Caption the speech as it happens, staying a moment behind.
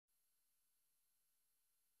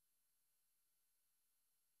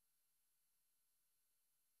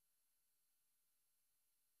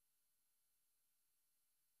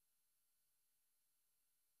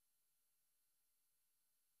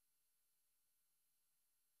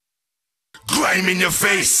Grime in your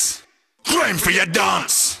face. Grime for your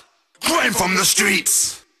dance. Grime from the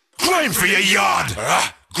streets. Grime for your yard.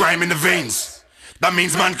 Grime in the veins. That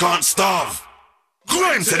means man can't starve.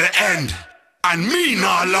 Grime to the end. And me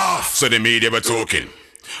not laugh. So the media were talking.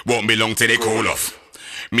 Won't be long till they call off.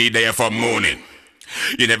 Me there from morning.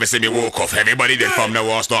 You never see me walk off. Everybody did from the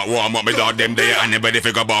war start warm up. Me dog them there. And anybody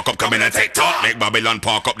figure bark up, come in and take talk. Make Babylon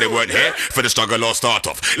park up, they weren't here for the struggle or start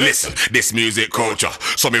off. Listen, this music culture.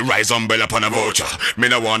 So me rise umbrella upon a vulture. Me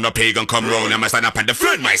no want no pagan come round. And I stand up and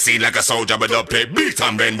defend my scene like a soldier. But don't play beat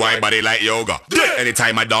and bend wide body like yoga.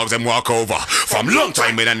 Anytime my dogs them walk over. From long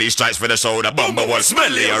time in and these stripes for the shoulder. Bumper one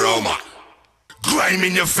smelly aroma. Grime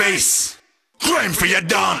in your face. Grime for your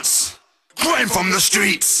dance. Grime from the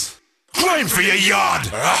streets. Grime for your yard.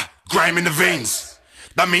 Grime in the veins.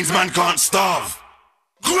 That means man can't starve.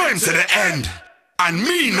 Grime to the end. And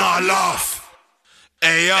me not laugh.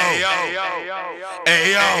 Ayo.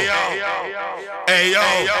 Ayo. Ayo.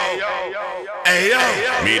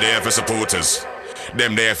 Ayo. Me there for supporters.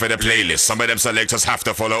 Them there for the playlist. Some of them selectors have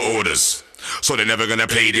to follow orders. So they're never gonna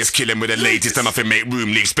play this, kill 'em with the latest. Them nothing make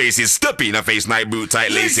room, leave spaces. Step in a face, night boot, tight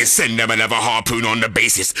laces. Send them another harpoon on the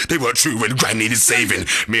basis. They weren't true when Grime needed saving.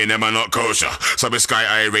 Me and them are not kosher. So we sky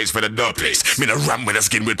eye rates for the dub place. Me no ramp with a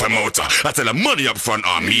skin with promoter. I tell them money up front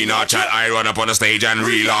on me, not chat. I run up on the stage and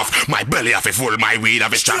reel off. My belly off it full, my weed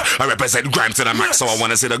off it strap. I represent Grime to the max, so I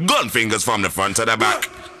wanna see the gun fingers from the front to the back.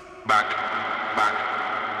 Back, back, back,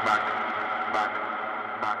 back, back, back,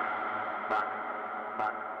 back, back.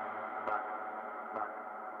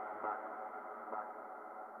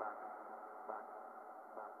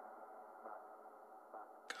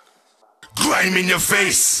 Grime in your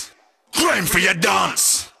face. Grime for your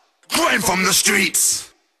dance. Grime from the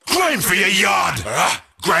streets. Grime for your yard.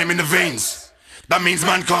 Grime in the veins. That means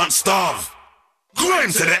man can't starve.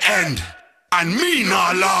 Grime to the end. And me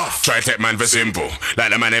not laugh. Try to take man for simple.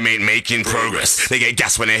 Like the man them ain't making progress. They get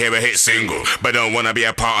gas when they hear a hit single, but don't wanna be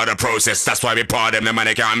a part of the process. That's why we part of them. The man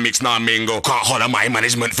they can't mix nor mingle. Can't holler my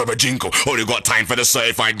management for a jingle. Only got time for the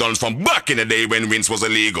certified dons from back in the day when rinse was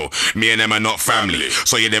illegal. Me and them are not family,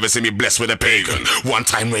 so you never see me blessed with a pagan. One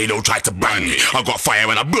time Rado tried to bang me. I got fire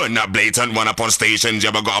when I burn that blatant one up on stations.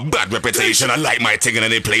 Yeah, I got a bad reputation. I like my thing in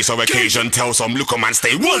any place or occasion. Tell some look man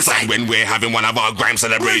stay one side when we're having one of our grime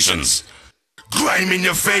celebrations. Grime in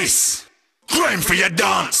your face. Grime for your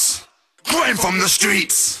dance. Grime from the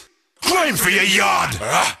streets. Grime for your yard.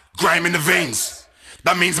 Grime in the veins.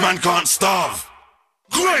 That means man can't starve.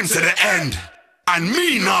 Grime to the end. And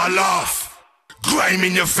me not laugh. Grime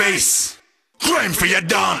in your face. Grime for your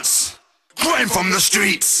dance. Grime from the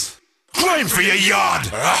streets. Grime for your yard.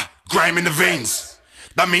 Grime in the veins.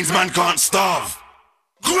 That means man can't starve.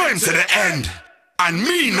 Grime to the end. And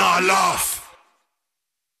me not laugh.